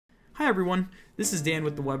Hi everyone, this is Dan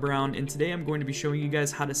with the Webaround, and today I'm going to be showing you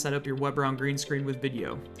guys how to set up your Webaround green screen with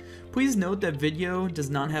Vidyo. Please note that Vidyo does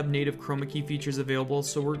not have native chroma key features available,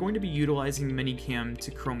 so we're going to be utilizing Manycam to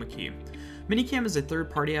chroma key. Manycam is a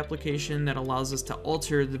third-party application that allows us to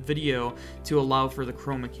alter the video to allow for the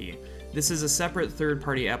chroma key. This is a separate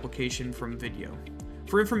third-party application from Vidyo.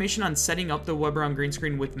 For information on setting up the Webaround green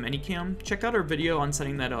screen with Manycam, check out our video on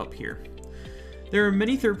setting that up here. There are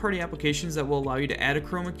many third-party applications that will allow you to add a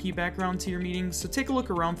chroma key background to your meetings, so take a look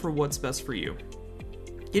around for what's best for you.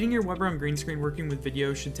 Getting your Webaround green screen working with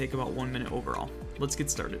Vidyo should take about 1 minute overall. Let's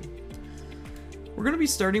get started. We're going to be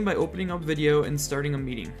starting by opening up Vidyo and starting a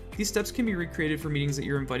meeting. These steps can be recreated for meetings that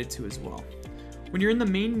you're invited to as well. When you're in the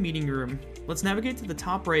main meeting room, let's navigate to the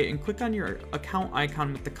top right and click on your account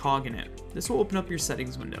icon with the cog in it. This will open up your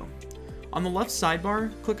settings window. On the left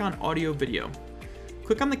sidebar, click on Audio Video.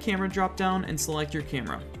 Click on the camera drop-down and select your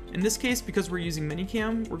camera. In this case, because we're using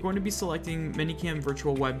Manycam, we're going to be selecting Manycam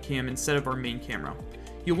Virtual Webcam instead of our main camera.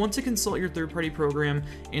 You'll want to consult your third-party program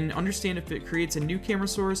and understand if it creates a new camera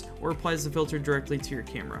source or applies the filter directly to your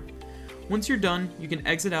camera. Once you're done, you can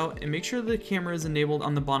exit out and make sure the camera is enabled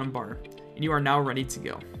on the bottom bar, and you are now ready to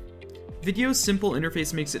go. Vidyo's simple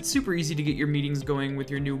interface makes it super easy to get your meetings going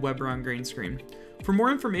with your new Webaround green screen. For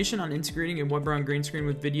more information on integrating a Webaround green screen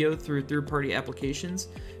with Vidyo through third-party applications,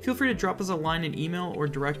 feel free to drop us a line in email or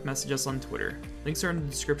direct message us on Twitter. Links are in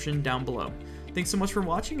the description down below. Thanks so much for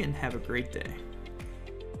watching and have a great day.